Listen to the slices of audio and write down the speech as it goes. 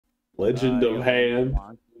Legend of Hand.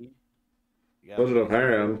 Legend of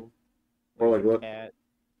Hand. Or like what?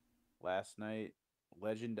 Last night.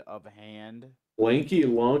 Legend of Hand. Lanky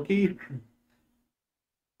Lonky?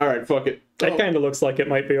 Alright, fuck it. That kind of looks like it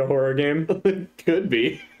might be a horror game. It could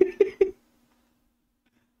be.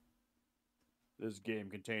 This game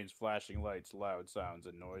contains flashing lights, loud sounds,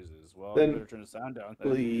 and noises. Well, Then- you better turn the sound down.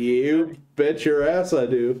 Then. You bet your ass I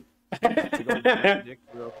do. Okay,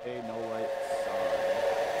 no lights.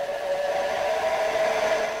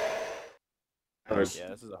 Nice. Yeah,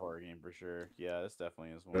 this is a horror game for sure. Yeah, this definitely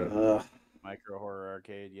is one. Micro horror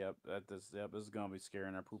arcade. Yep, this is gonna be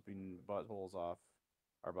scaring our pooping buttholes off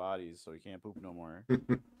our bodies, so we can't poop no more.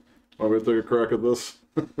 Want me to take a crack at this?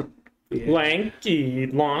 Lanky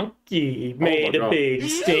Lonky made a God. big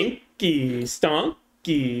stinky stonky.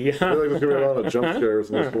 I feel like there's gonna be a lot of jump scares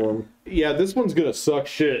in this one. Yeah, this one's gonna suck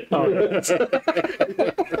shit. Oh,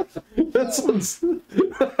 This one's, How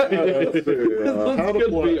this to one's gonna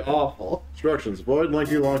play. be awful. Instructions. Avoid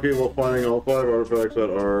Lanky Lonky while finding all 5 artifacts that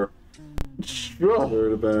are there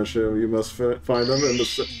to banish him. You must find them in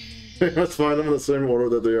the you must find them in the same order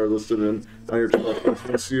that they are listed in on your checklist.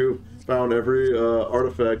 Once you found every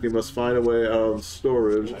artifact, you must find a way out of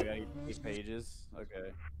storage. I gotta get 8 pages. Okay.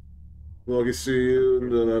 Lonky see you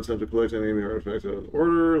and do not attempt to collect any artifacts out of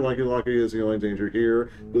order. Lanky Lonky is the only danger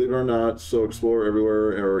here. Believe it or not, so explore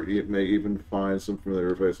everywhere, or you may even find some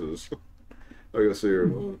familiar faces. I gotta see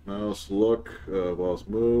your mouse, look, whilst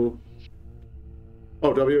move.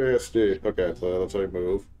 Oh, WASD. Okay, so that's how you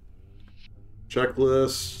move.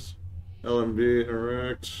 Checklist, LMB,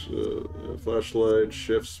 interact, flashlight,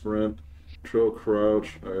 shift, sprint, control,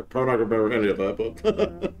 crouch. Alright, probably not gonna remember any of that, but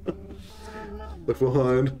look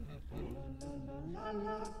behind.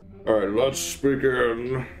 Alright, let's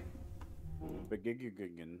begin.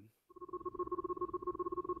 Begin.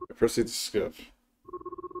 Proceed to skip.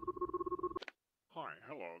 Hi,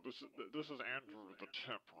 hello. This is Andrew the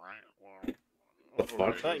Temp, right? Well, The fuck?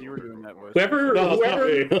 I thought you were doing that voice.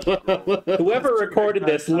 Whoever recorded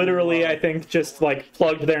this literally, I think, just like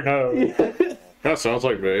plugged their nose. That sounds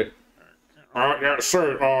like me. Yeah,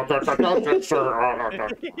 sir.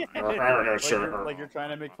 Sir. Like you're trying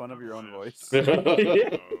to make fun of your own voice.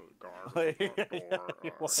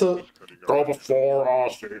 So, Go before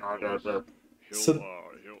us. he'll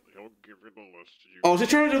give you the list. Oh, is he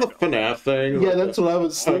trying to do the FNAF thing? yeah, that's what I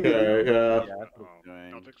was thinking. Okay, yeah. Yeah, that's what it's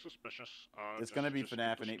doing. Nothing suspicious. It's gonna be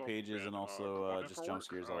FNAF in 8 pages and also just jump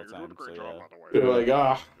scares all the time. So yeah. You're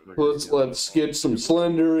like, let's get some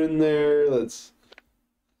Slender in there. Let's.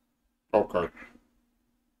 Okay.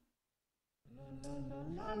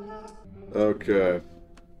 Okay.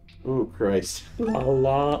 Oh Christ. La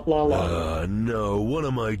la la la. No, what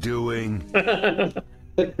am I doing? Okay,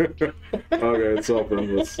 it's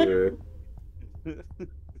open. Let's see.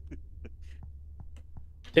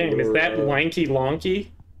 Damn, is that Lanky Lonky?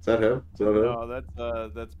 Is that him? Is that him? No,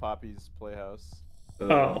 that's Poppy's Playhouse.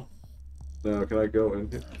 Oh. No, can I go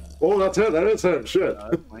in? Oh, that's it. That is him. Shit.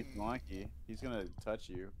 That's Lanky Lonky. He's gonna touch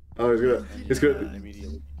you. Oh, he's good. And He's you're good. gonna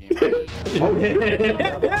immediately game over.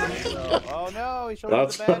 Oh no, he showed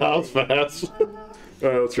That's up the bad that was fast.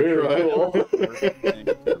 Alright, let's retry.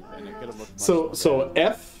 So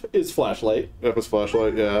F is flashlight. F is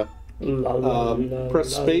flashlight, yeah. La, la, la,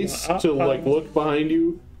 Press la, space la, to like look behind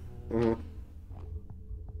you. Mhm.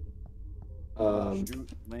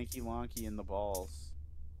 Shoot Lanky Lonky in the balls.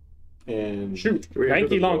 And Shoot, we enter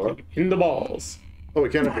Lanky the door? Lonky in the balls. Oh, we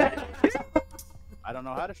can't. I don't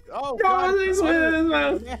know how to. Oh God, God! he's with his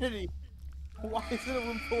mouth. Humanity. Why is it a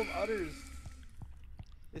room full of udders?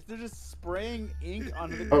 They're just spraying ink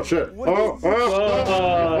onto the. Oh shit! What Oh, is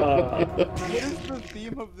Uh, What is the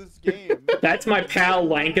theme of this game? that's my pal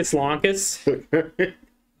Lankus Lonkus.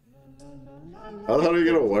 How the hell do you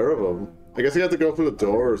get aware of him? I guess you have to go through the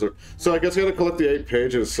doors, or so. I guess you have to collect the 8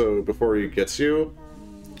 pages so before he gets you.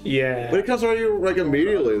 Yeah. But he comes around you like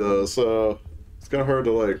immediately though, so it's kind of hard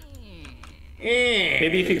to like.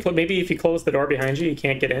 Maybe if you close the door behind you, you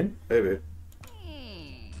can't get in. Maybe.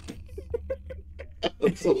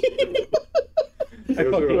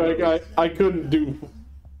 I couldn't do.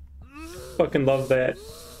 Fucking love that.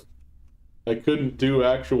 I couldn't do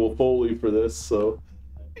actual Foley for this, so.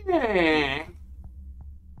 I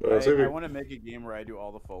want to make a game where I do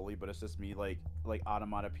all the Foley, but it's just me like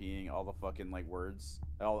automata-peeing all the fucking like words,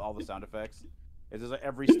 all the sound effects. It's just like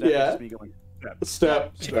every step is just me going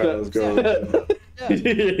Step. Let's go.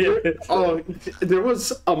 Oh, there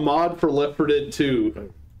was a mod for Left 4 Dead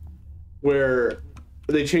 2 where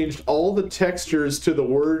they changed all the textures to the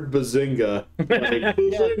word Bazinga,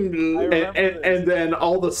 like, and then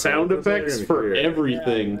all the sound effects for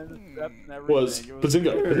everything. was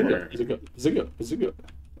Bazinga, Bazinga, Bazinga, Bazinga, Bazinga.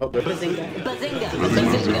 Oh, there. Bazinga. Bazinga.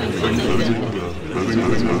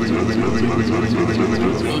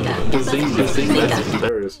 Bazinga.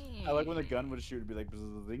 There he is. I like when the gun would shoot, it'd be like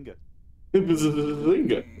Bazinga.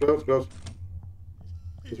 Bazinga. Goes, goes.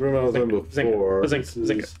 This room I was in before.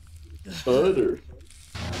 Bazinga. Other.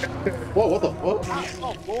 Whoa, what the fuck?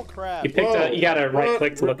 Oh, bull crap. You picked. You gotta right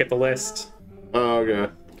click to look at the list. Oh,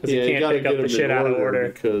 okay. Because you can't pick up the shit out of order.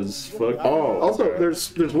 Because fuck. Oh, Also,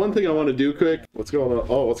 there's one thing I want to do quick. what's going on?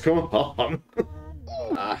 Oh, what's going on?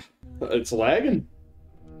 It's lagging.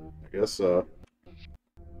 I guess so.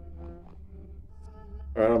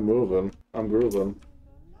 Alright, I'm moving. I'm grooving.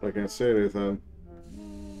 I can't see anything.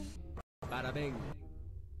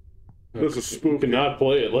 This is You spooky. cannot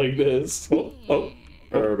play it like this. Oh, oh.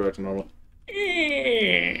 Alright, back to normal.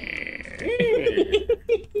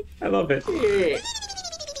 I love it.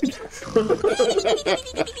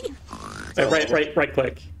 Right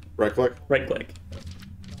click. Right click. Right click.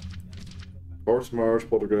 Corpse Marsh,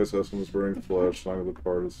 Poltergeist, Essence, Burning Flesh, Sign of the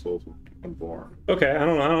Departed, Souls Unborn. Okay, I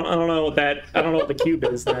don't know what that. I don't know what the cube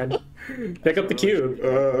is then. Pick up the cube.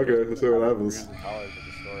 Okay, let's see what happens. $300 at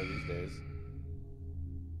the store these days.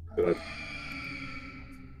 Did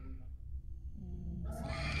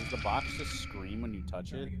Does the box just scream when you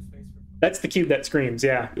touch it? That's the cube that screams.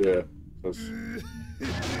 Yeah. Yeah. That's...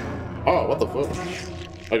 Oh, what the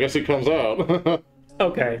fuck? I guess he comes out.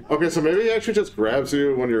 Okay. Okay, so maybe he actually just grabs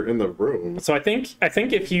you when you're in the room. So I think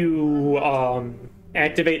if you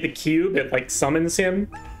activate the cube, it like summons him.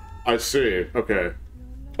 I see. Okay.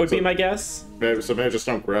 Would be my guess. Maybe just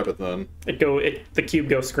don't grab it then. The cube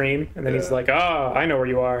goes scream, and then he's Yeah. like, "Oh, I know where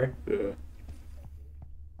you are." Yeah.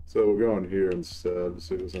 So we'll go in here instead to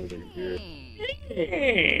see if there's anything in here.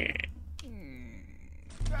 Yeah.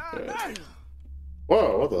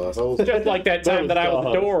 Whoa, what the hell? Just like that time that I was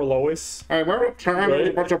the door, Lois. Hey, remember the time there's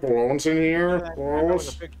a bunch of balloons in here, That was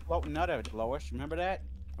Lois? a big floating nut of it, Lois. Remember that?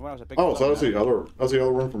 When I was a big Oh, so that was floating the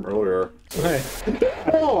other room from earlier. Hey,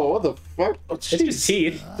 Oh, what the fuck? Oh, it's just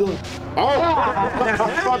teeth. oh!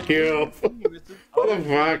 Fuck you! What the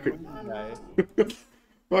fuck? nut.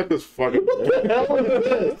 Fuck this fucking What the hell is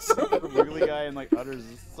this? The wiggly guy in like utters. Is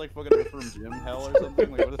this like fucking from Gym Hell or something?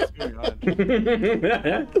 Like what is going on?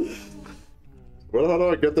 Where the hell do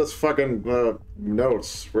I get this fucking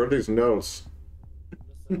notes? Where are these notes?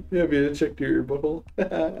 Have you checked your butthole?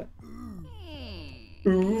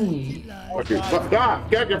 Ooh. Fuck you.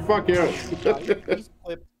 Get your fuck you!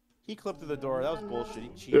 He clipped through the door. That was bullshit. He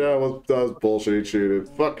cheated. Yeah, that was bullshit. He cheated.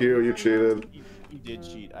 Fuck you, you cheated. He did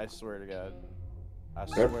cheat. I swear to God. I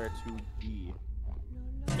swear to D.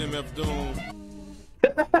 MF Doom.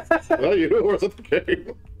 Is that you or is it the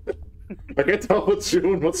game? I can't tell what's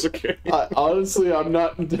you and what's the game. Honestly, I'm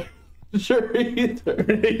not sure either.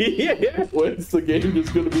 Yeah. When's the game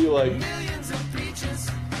just gonna be like?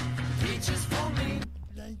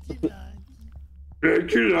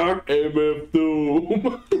 MF Doom.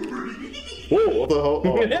 Whoa, what the hell?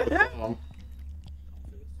 Oh,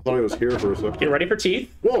 I thought he was here for a second. Get ready for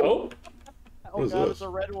teeth. Whoa! Oh What is God, this? it's a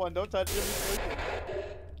red one. Don't touch it.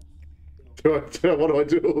 What do I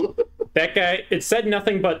do? That guy. It said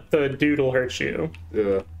nothing but the dude will hurt you.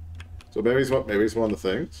 Yeah. So maybe he's one of the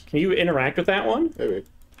things? Can you interact with that one? Maybe.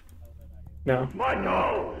 No.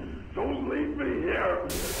 Michael, don't leave me here.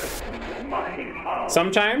 My house.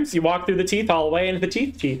 Sometimes you walk through the teeth hallway into the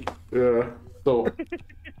teeth. Yeah. So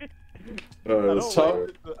I don't it's tough. like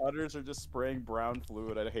that the udders are just spraying brown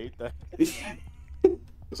fluid. I hate that.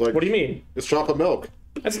 It's like, What do you mean? it's chocolate milk.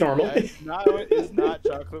 That's normal. Yeah, it's not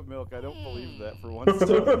chocolate milk. I don't believe that for one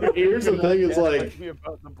second. Here's the thing: it's like me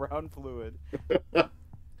about the brown fluid.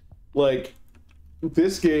 like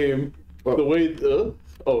this game, the way.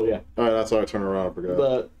 Oh yeah, Alright, that's how I turn around. I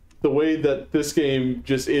forgot. the way that this game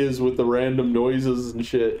just is with the random noises and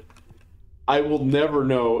shit. I will never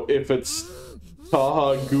know if it's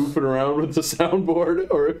Taha goofing around with the soundboard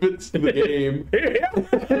or if it's the game.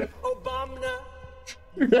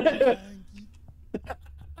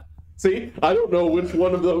 See, I don't know which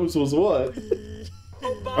one of those was what.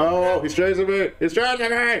 Oh, he's chasing me! He's chasing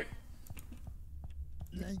me!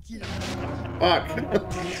 Fuck.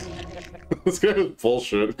 This guy is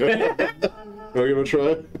bullshit. Wanna give it a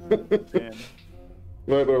try? Man,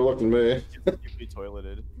 Might better look than me. you'd be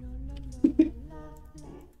toileted.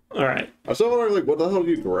 All right. I'm still wondering, like, what the hell do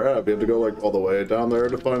you grab? You have to go, like, all the way down there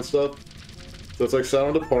to find stuff? So it's like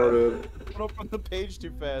Sound Departed. Don't open the page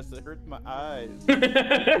too fast. It hurts my eyes.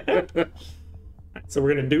 So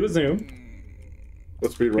we're gonna do a zoom.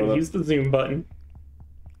 Let's speed We're run gonna it. use the zoom button.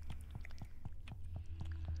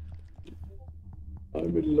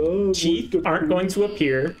 I'm in love. Teeth aren't going to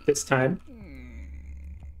appear this time.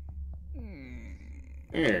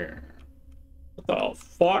 Yeah. What the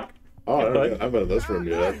fuck? Oh, I Bud. haven't been in this room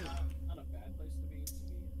yet.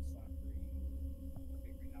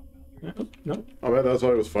 No. Oh man, that's why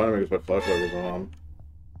it was finding me because my flashlight was on.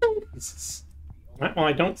 Well,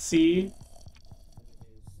 I don't see.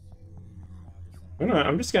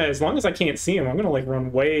 I'm just gonna, as long as I can't see him, I'm gonna like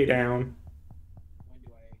run way down.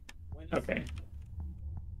 Okay.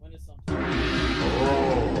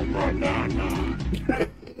 Oh, banana.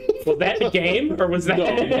 Was that the game, or was that? No,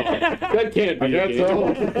 that can't be. I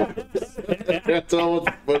can't tell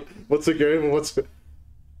what's the game and what's.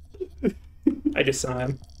 I just saw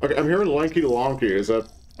him. Okay, I'm hearing Lanky Lonky. Is that?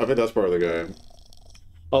 I think that's part of the game.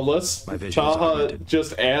 Unless Taha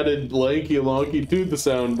just added Lanky Lonky to the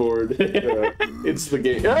soundboard. It's the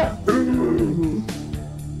game. Ah!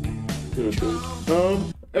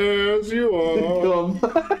 As you are.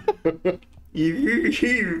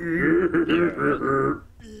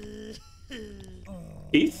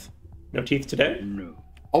 Teeth? No teeth today? No.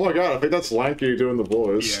 Oh my god, I think that's Lanky doing the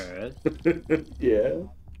voice. Yeah.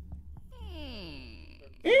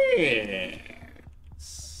 Yeah.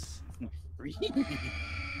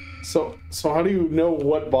 So how do you know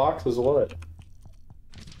what box is what?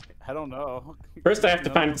 I don't know. First, I have to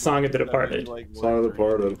find the Song of the Departed. Song of the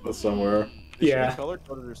Departed, that's somewhere. Yeah. Color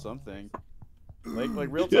coded or something. Like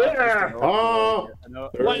real talk. Yeah. Oh!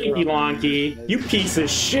 Lanky Lonky, you piece of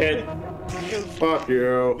shit. Fuck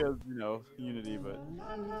you. Because, you know, Unity, but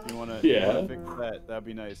if you wanna, Yeah. fix that, that'd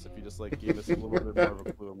be nice if you just like gave us a little bit more of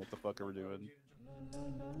a clue on what the fuck we're doing.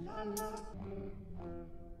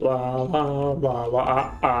 Blah blah blah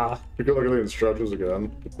blah ah. You can look at the instructions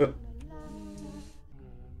again.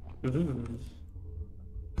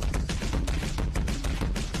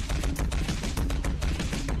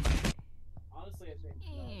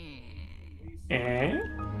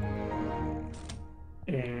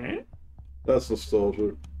 That's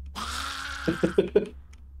nostalgic.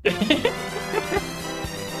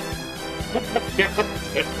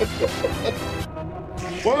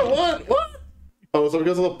 What? Oh, was it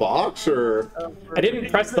because of the box, or? I didn't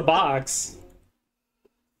press the box.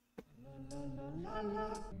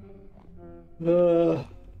 La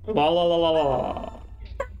la la la la.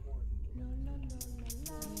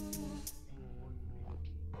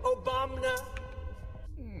 Obama.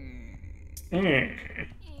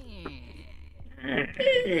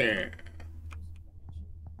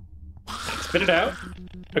 Spit it out.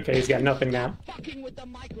 Okay, he's got nothing now.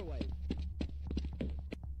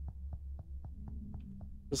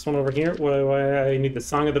 This one over here. Why I need the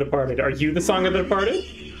Song of the Departed. Are you the Song of the Departed?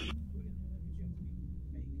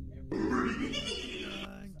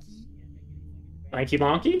 Lanky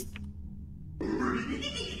Lonky?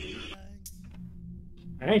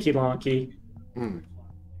 Lanky Lonky.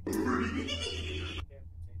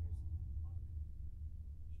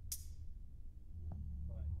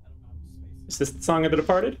 Is this the Song of the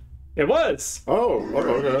Departed? It was! Oh,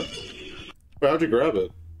 okay. Wait, how'd you grab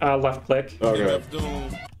it? Left click. Okay.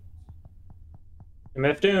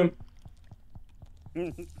 MF Doom.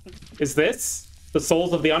 Is this the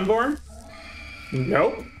Souls of the Unborn?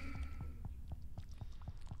 Nope.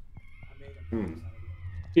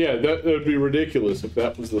 Yeah, that would be ridiculous if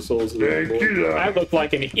that was the Souls of the Unborn. I look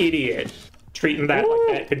like an idiot treating that like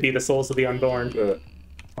that could be the Souls of the Unborn.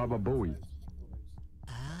 Baba Booey.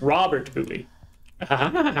 Robert Bowie.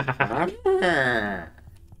 I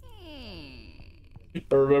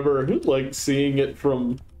remember like seeing it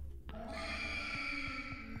from.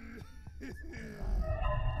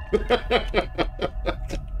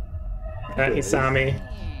 He saw me.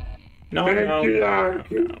 No.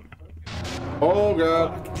 Oh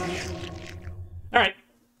god. All right.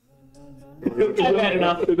 I've had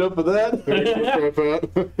enough. Enough of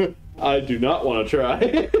that. I do not want to try.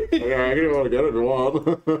 Yeah, I can want to get it if you want.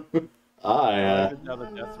 Now the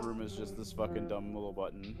death room is just this fucking dumb little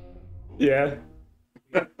button. Yeah.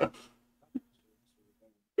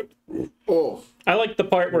 Oh. I like the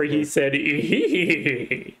part where he said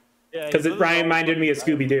 "ee," because it reminded me of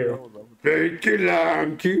Scooby Doo. Thank you,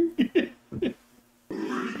 Lanky.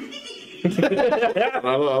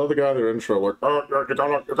 I love the guy in the intro, like, oh, you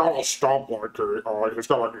gotta stop like it's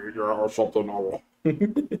got like or something.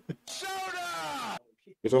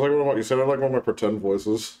 You sound like you sounded like one of my pretend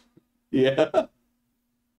voices. Yeah.